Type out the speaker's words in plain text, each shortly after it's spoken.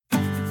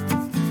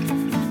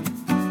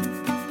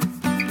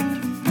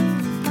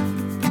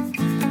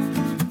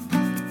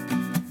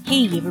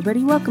Hey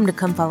everybody, welcome to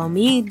Come Follow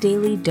Me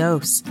Daily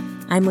Dose.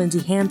 I'm Lindsay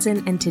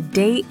Hansen, and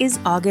today is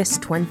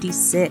August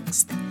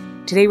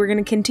 26th. Today we're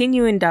going to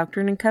continue in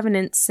Doctrine and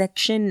Covenants,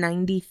 section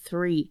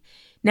 93.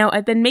 Now,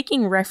 I've been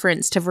making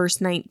reference to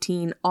verse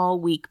 19 all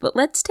week, but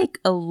let's take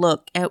a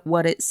look at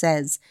what it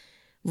says.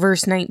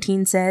 Verse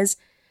 19 says,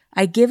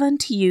 I give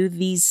unto you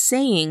these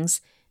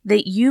sayings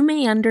that you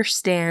may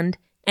understand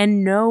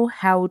and know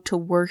how to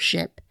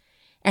worship,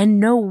 and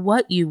know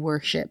what you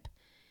worship,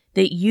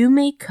 that you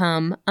may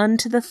come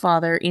unto the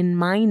Father in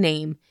my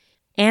name,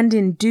 and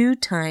in due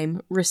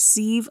time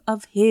receive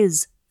of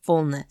his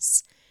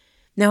fullness.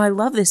 Now, I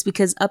love this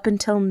because up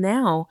until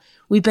now,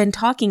 we've been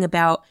talking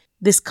about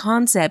this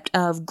concept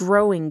of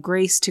growing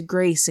grace to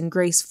grace and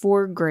grace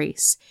for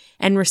grace,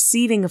 and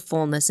receiving a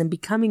fullness and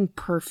becoming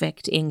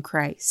perfect in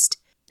Christ.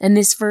 And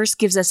this verse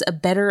gives us a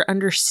better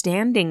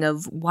understanding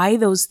of why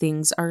those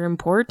things are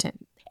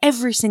important.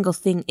 Every single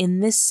thing in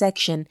this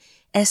section,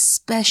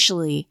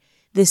 especially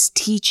this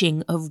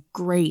teaching of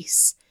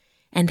grace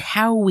and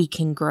how we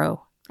can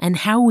grow and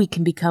how we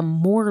can become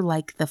more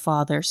like the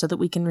Father so that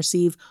we can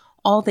receive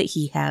all that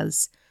he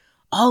has.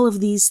 All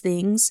of these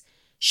things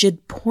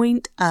should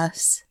point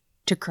us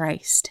to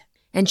Christ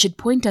and should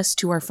point us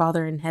to our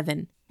Father in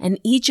heaven. And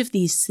each of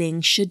these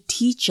things should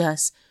teach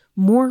us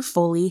more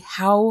fully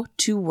how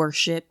to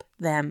worship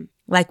them.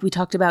 Like we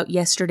talked about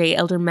yesterday,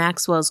 Elder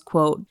Maxwell's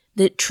quote,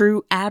 that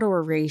true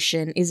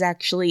adoration is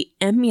actually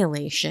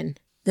emulation.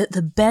 That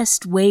the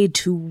best way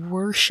to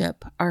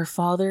worship our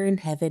Father in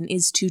heaven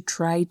is to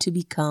try to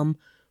become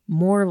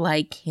more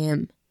like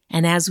him.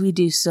 And as we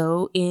do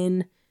so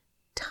in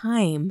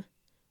time,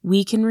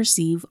 we can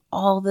receive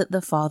all that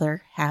the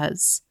Father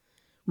has.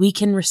 We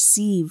can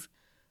receive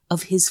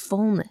of his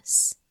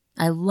fullness.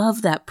 I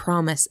love that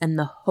promise and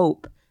the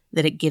hope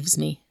that it gives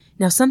me.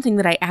 Now, something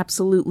that I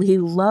absolutely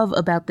love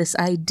about this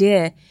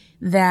idea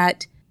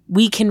that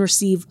we can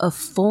receive a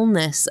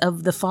fullness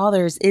of the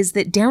Father's is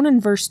that down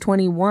in verse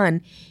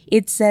 21,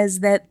 it says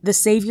that the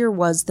Savior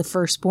was the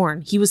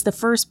firstborn. He was the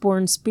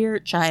firstborn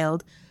spirit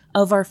child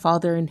of our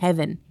Father in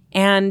heaven.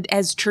 And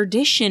as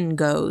tradition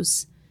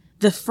goes,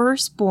 the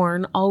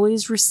firstborn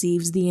always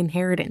receives the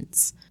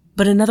inheritance.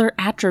 But another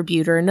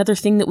attribute or another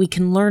thing that we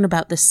can learn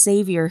about the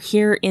Savior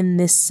here in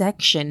this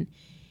section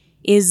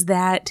is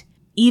that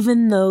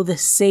even though the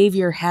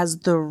Savior has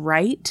the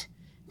right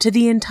to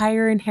the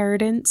entire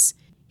inheritance,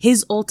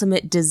 his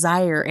ultimate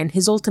desire and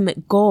his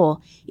ultimate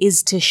goal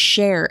is to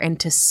share and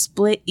to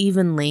split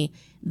evenly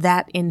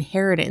that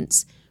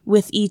inheritance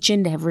with each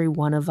and every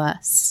one of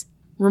us.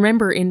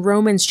 Remember, in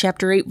Romans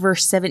chapter 8,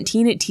 verse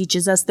 17, it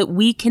teaches us that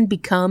we can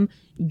become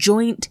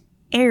joint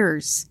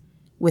heirs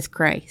with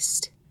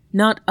Christ.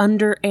 Not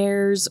under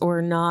heirs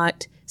or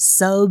not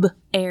sub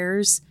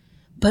heirs,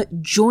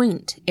 but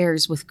joint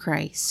heirs with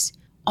Christ.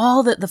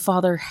 All that the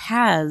Father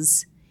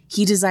has,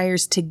 he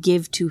desires to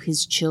give to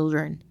his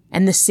children.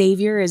 And the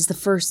Savior, as the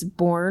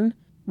firstborn,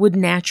 would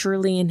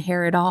naturally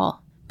inherit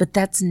all. But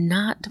that's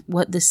not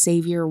what the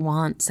Savior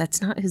wants.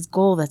 That's not his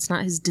goal. That's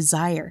not his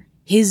desire.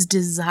 His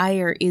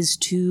desire is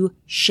to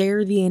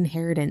share the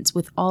inheritance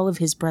with all of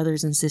his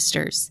brothers and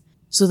sisters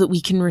so that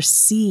we can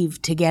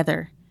receive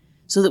together,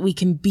 so that we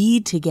can be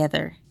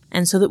together,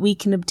 and so that we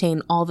can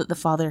obtain all that the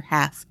Father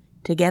hath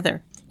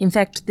together. In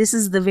fact, this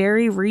is the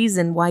very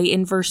reason why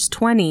in verse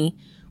 20,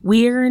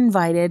 we are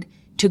invited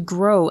to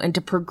grow and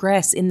to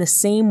progress in the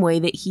same way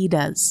that he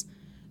does,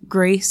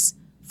 grace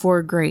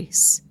for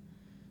grace,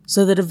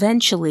 so that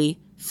eventually,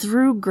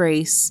 through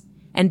grace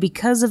and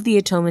because of the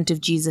atonement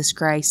of Jesus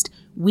Christ,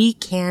 we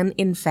can,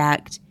 in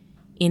fact,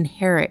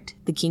 inherit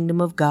the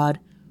kingdom of God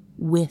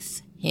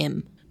with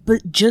him.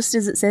 But just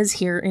as it says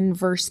here in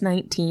verse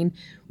 19,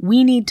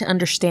 we need to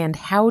understand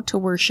how to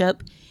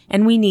worship,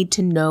 and we need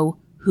to know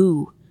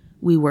who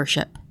we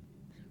worship.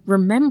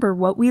 Remember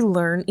what we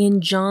learn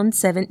in John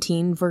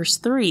 17, verse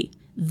 3.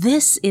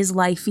 This is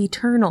life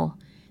eternal,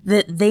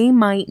 that they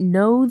might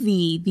know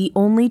thee, the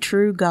only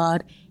true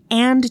God,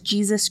 and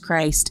Jesus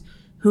Christ,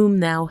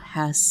 whom thou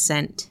hast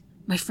sent.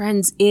 My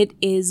friends, it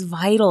is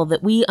vital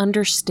that we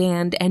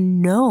understand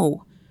and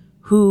know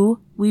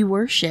who we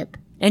worship.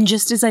 And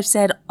just as I've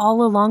said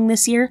all along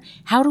this year,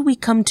 how do we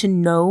come to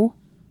know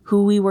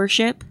who we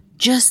worship?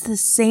 Just the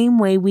same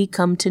way we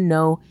come to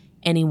know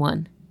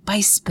anyone, by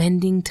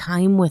spending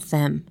time with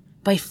them,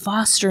 by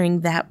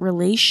fostering that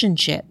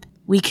relationship.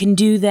 We can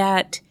do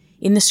that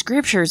in the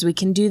scriptures. We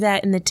can do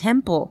that in the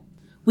temple.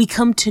 We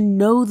come to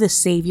know the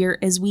Savior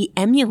as we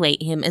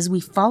emulate him, as we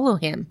follow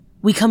him.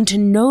 We come to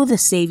know the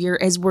Savior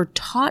as we're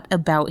taught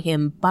about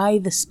him by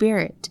the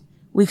Spirit.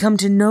 We come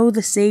to know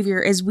the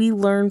Savior as we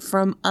learn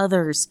from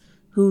others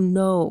who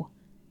know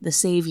the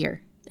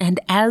Savior. And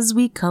as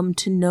we come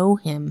to know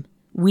him,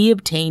 we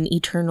obtain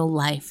eternal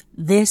life.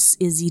 This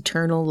is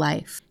eternal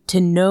life, to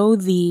know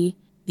thee,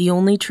 the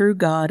only true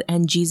God,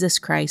 and Jesus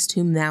Christ,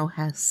 whom thou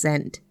hast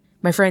sent.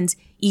 My friends,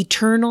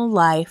 eternal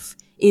life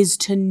is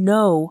to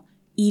know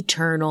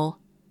eternal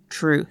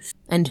truth.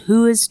 And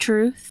who is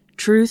truth?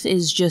 Truth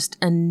is just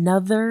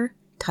another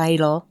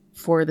title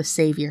for the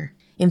Savior.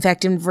 In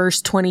fact, in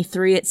verse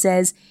 23, it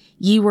says,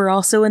 Ye were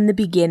also in the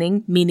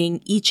beginning,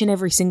 meaning each and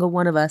every single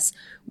one of us,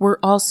 were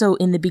also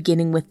in the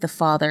beginning with the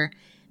Father,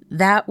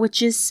 that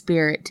which is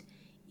Spirit,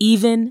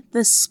 even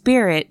the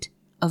Spirit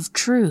of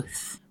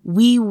truth.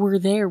 We were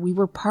there. We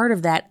were part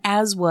of that,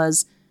 as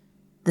was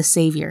the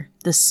Savior,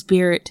 the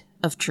Spirit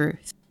of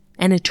truth.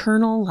 An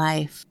eternal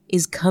life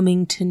is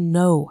coming to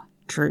know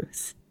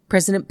truth.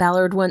 President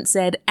Ballard once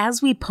said,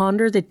 as we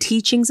ponder the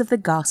teachings of the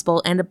gospel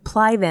and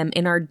apply them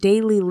in our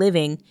daily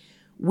living,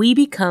 we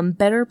become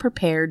better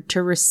prepared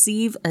to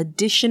receive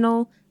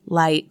additional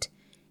light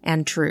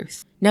and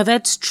truth. Now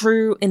that's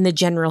true in the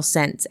general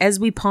sense. As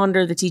we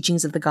ponder the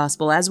teachings of the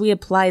gospel, as we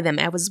apply them,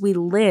 as we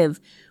live,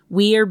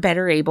 we are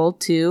better able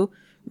to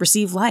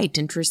receive light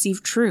and to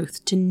receive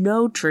truth, to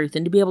know truth,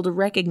 and to be able to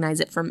recognize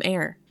it from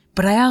error.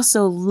 But I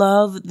also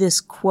love this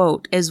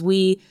quote as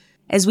we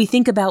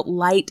think about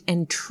light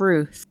and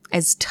truth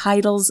as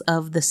titles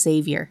of the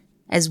Savior.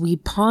 As we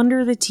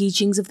ponder the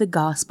teachings of the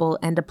gospel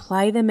and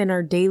apply them in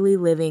our daily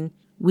living,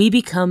 we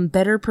become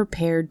better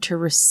prepared to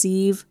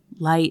receive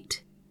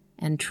light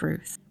and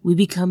truth. We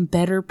become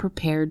better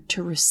prepared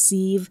to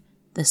receive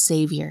the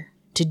Savior,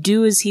 to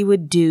do as he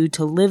would do,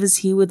 to live as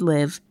he would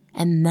live.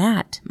 And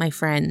that, my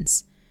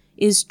friends,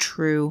 is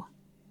true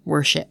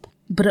worship.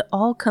 But it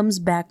all comes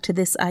back to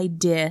this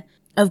idea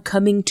of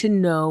coming to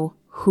know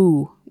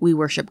who we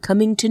worship,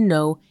 coming to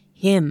know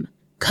him,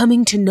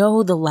 coming to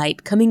know the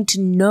light, coming to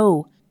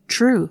know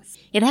truth.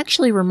 It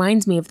actually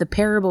reminds me of the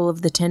parable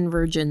of the 10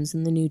 virgins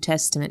in the New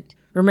Testament.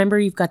 Remember,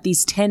 you've got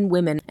these 10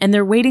 women, and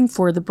they're waiting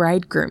for the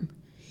bridegroom.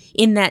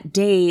 In that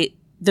day,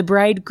 the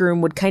bridegroom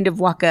would kind of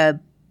walk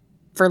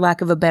for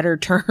lack of a better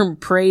term,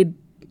 parade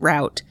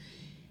route.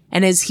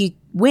 And as he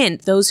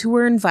went, those who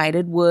were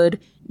invited would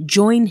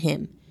join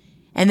him.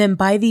 And then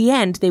by the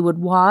end, they would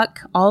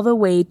walk all the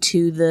way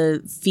to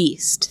the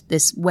feast,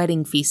 this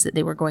wedding feast that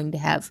they were going to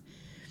have.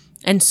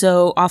 And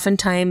so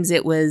oftentimes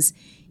it was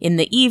in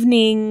the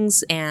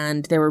evenings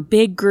and there were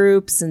big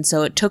groups. And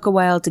so it took a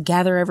while to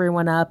gather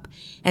everyone up.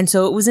 And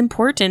so it was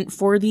important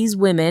for these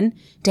women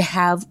to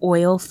have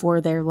oil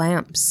for their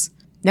lamps.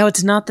 Now,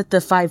 it's not that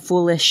the 5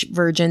 foolish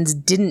virgins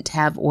didn't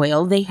have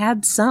oil. They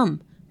had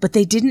some, but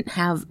they didn't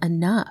have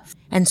enough.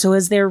 And so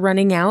as they're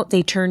running out,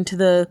 they turn to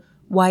the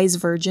wise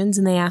virgins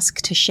and they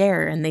ask to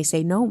share. And they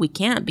say, no, we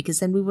can't,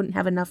 because then we wouldn't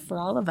have enough for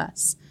all of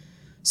us.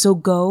 So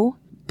go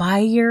buy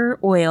your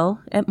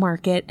oil at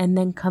market and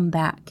then come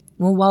back.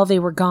 Well, while they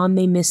were gone,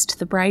 they missed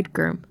the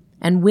bridegroom.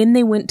 And when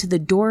they went to the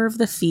door of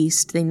the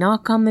feast, they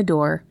knock on the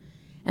door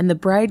and the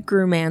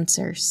bridegroom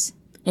answers.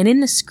 And in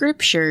the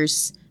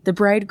scriptures, the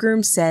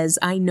bridegroom says,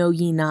 I know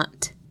ye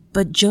not.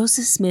 But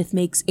Joseph Smith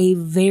makes a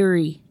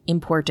very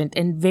important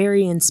and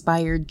very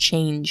inspired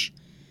change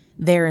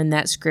there in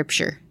that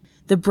scripture.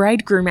 The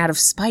bridegroom, out of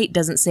spite,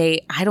 doesn't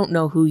say, I don't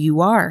know who you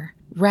are.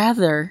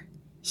 Rather,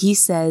 he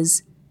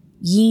says,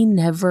 ye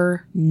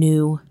never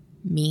knew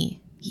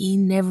me. Ye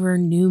never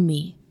knew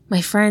me.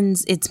 My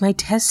friends, it's my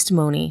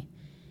testimony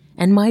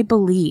and my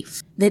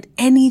belief that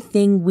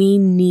anything we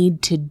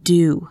need to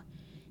do,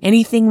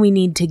 anything we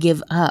need to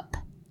give up,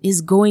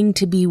 is going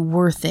to be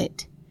worth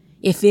it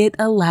if it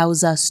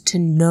allows us to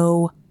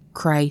know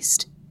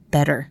Christ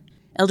better.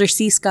 Elder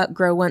C. Scott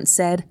Grow once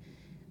said,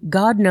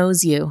 God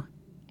knows you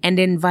and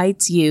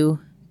invites you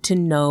to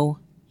know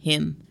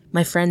him.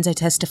 My friends, I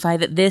testify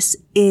that this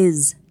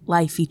is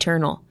life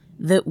eternal,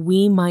 that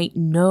we might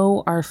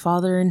know our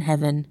Father in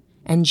heaven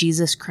and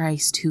Jesus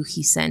Christ, who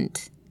he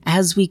sent.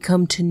 As we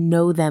come to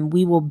know them,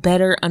 we will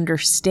better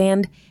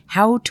understand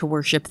how to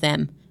worship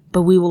them,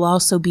 but we will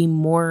also be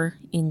more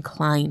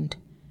inclined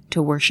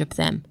to worship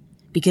them.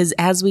 Because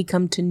as we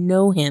come to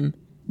know him,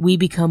 we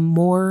become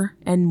more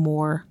and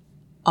more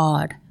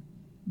awed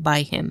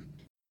by him.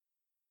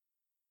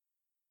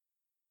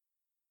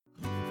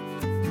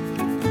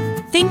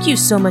 Thank you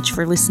so much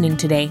for listening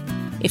today.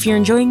 If you're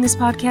enjoying this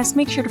podcast,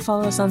 make sure to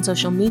follow us on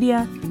social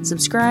media,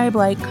 subscribe,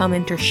 like,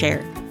 comment, or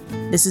share.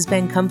 This has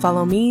been Come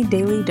Follow Me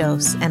Daily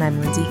Dose, and I'm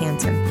Lindsay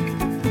Hansen.